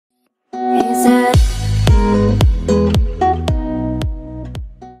Hello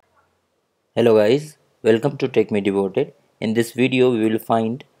guys, welcome to Tech Me Devoted. In this video we will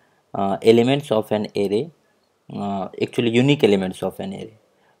find elements of an array, actually unique elements of an array.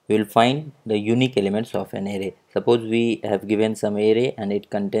 We will find the unique elements of an array. Suppose we have given some array and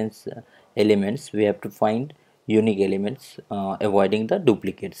it contains elements. We have to find unique elements, avoiding the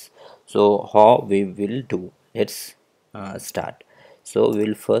duplicates. So how we will do? Let's start. So we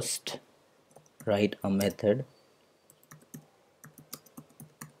will first write a method.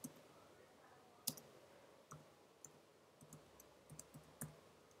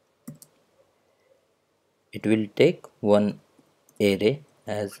 It will take one array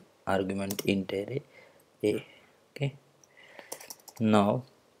as argument int array a. Okay, now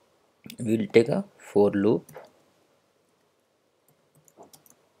we'll take a for loop.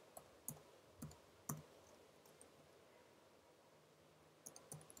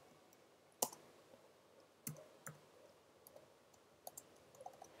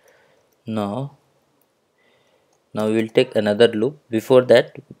 Now we'll take another loop. Before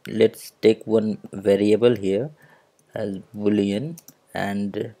that, let's take one variable here as boolean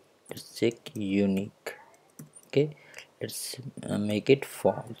and let's check unique. Okay, let's make it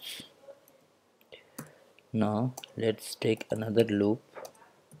false. Now let's take another loop.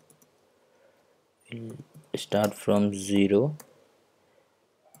 We'll start from 0.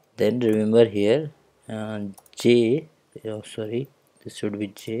 Then remember here j, oh sorry, this should be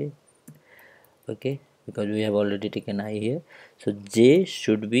j. Okay, because we have already taken I here, so j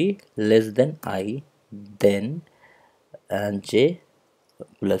should be less than I, then j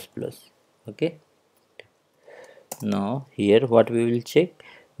plus plus. Okay, now here what we will check,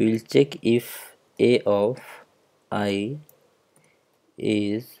 we will check if a of I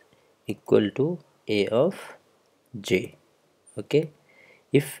is equal to a of j. Okay,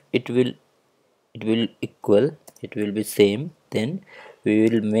 if it will equal, it will be same, then we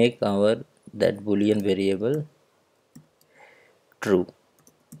will make our that boolean variable true.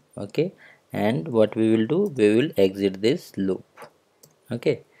 Okay, and what we will do, we will exit this loop.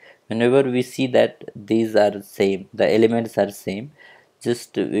 Okay, whenever we see that these are same, the elements are same,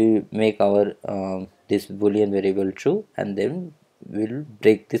 just we make our this boolean variable true, and then we'll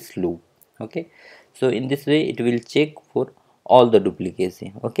break this loop. Okay, so in this way it will check for all the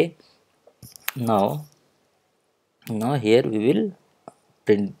duplicacy. Okay, now here we will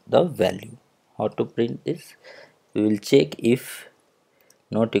print the value. How to print this? We will check if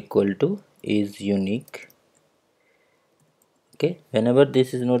not equal to is unique. Okay, whenever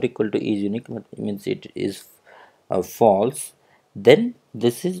this is not equal to is unique, means it is false, then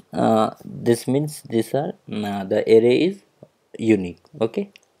this means this are the array is unique.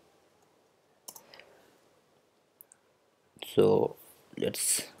 Okay, so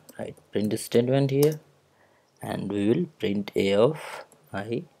let's write print statement here, and we will print a of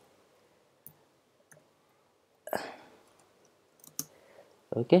I.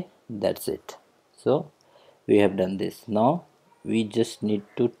 Okay, that's it. So we have done this. Now we just need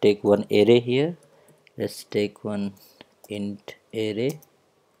to take one array here. Let's take one int array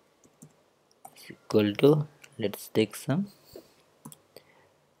is equal to, let's take some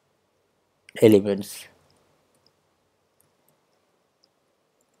elements.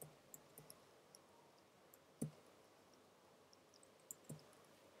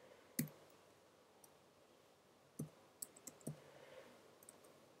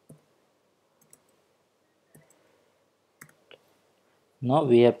 Now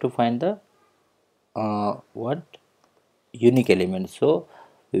we have to find the what unique element, so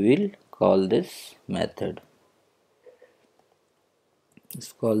we will call this method.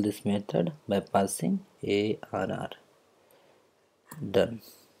 Let's call this method by passing arr. Done.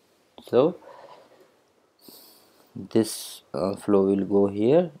 So this flow will go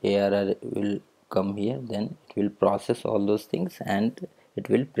here, arr will come here, then it will process all those things and it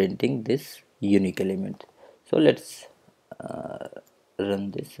will printing this unique element. So let's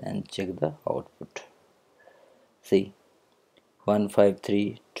run this and check the output. See, 1 5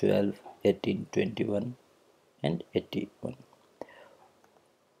 3 12 18 21 and 81.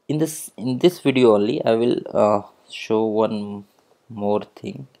 In this video only I will show one more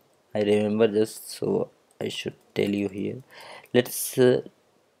thing. I remember just, so I should tell you here. Let's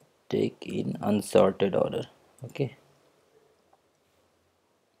take in unsorted order. Okay,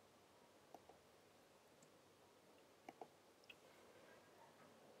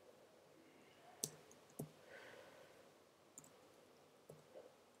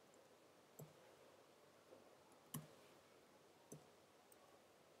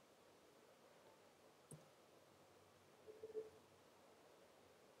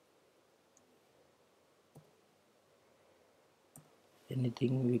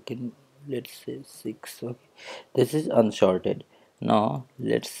 anything we can, let's say 6. Okay, this is unsorted. Now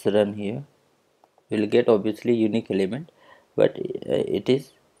let's run here. We'll get obviously unique element, but it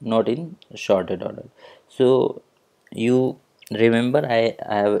is not in sorted order. So you remember, I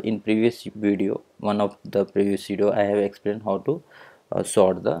have in previous video, one of the previous video, I have explained how to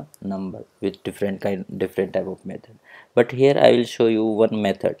sort the number with different type of method. But here I will show you one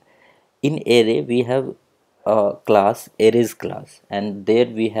method. In array we have a class, arrays class, and there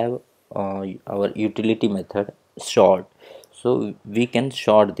we have our utility method sort. So we can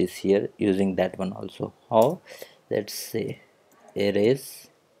sort this here using that one also. How? Let's say arrays,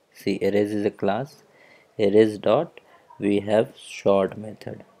 see arrays is a class, arrays dot, we have sort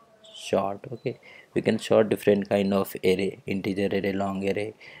method, sort. Okay, we can sort different kind of array, integer array, long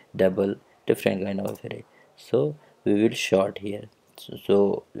array, double, different kind of array. So we will sort here.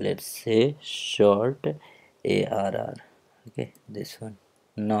 So let's say sort arr. Okay, this one.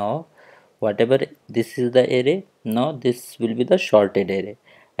 Now whatever, this is the array, now this will be the sorted array,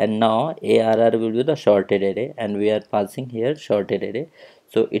 and now arr will be the sorted array, and we are passing here sorted array.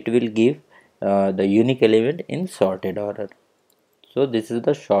 So it will give the unique element in sorted order. So this is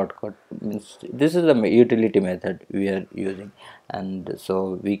the shortcut, means this is the utility method we are using, and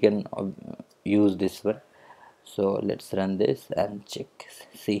so we can use this one. So let's run this and check.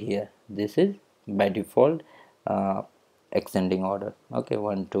 See here, this is by default ascending order. Okay,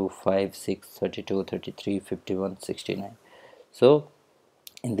 1 2 5 6 32 33 51 69. So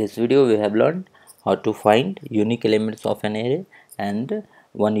in this video we have learned how to find unique elements of an array and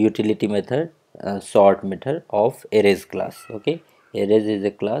one utility method, sort method of arrays class. Okay, arrays is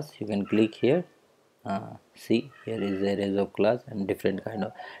a class, you can click here. See here is arrays of class, and different kind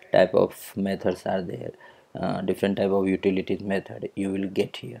of type of methods are there. Different type of utilities method you will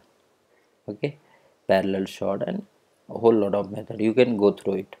get here. Okay, parallel, sort, and a whole lot of method, you can go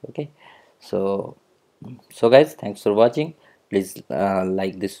through it. Okay, so guys, thanks for watching. Please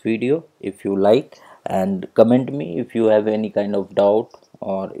like this video if you like, and comment me if you have any kind of doubt,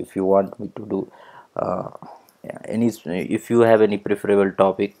 or if you want me to do any, if you have any preferable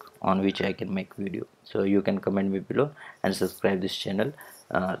topic on which I can make video. So you can comment me below and subscribe this channel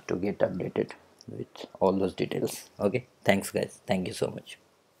to get updated with all those details. Okay, thanks guys, thank you so much.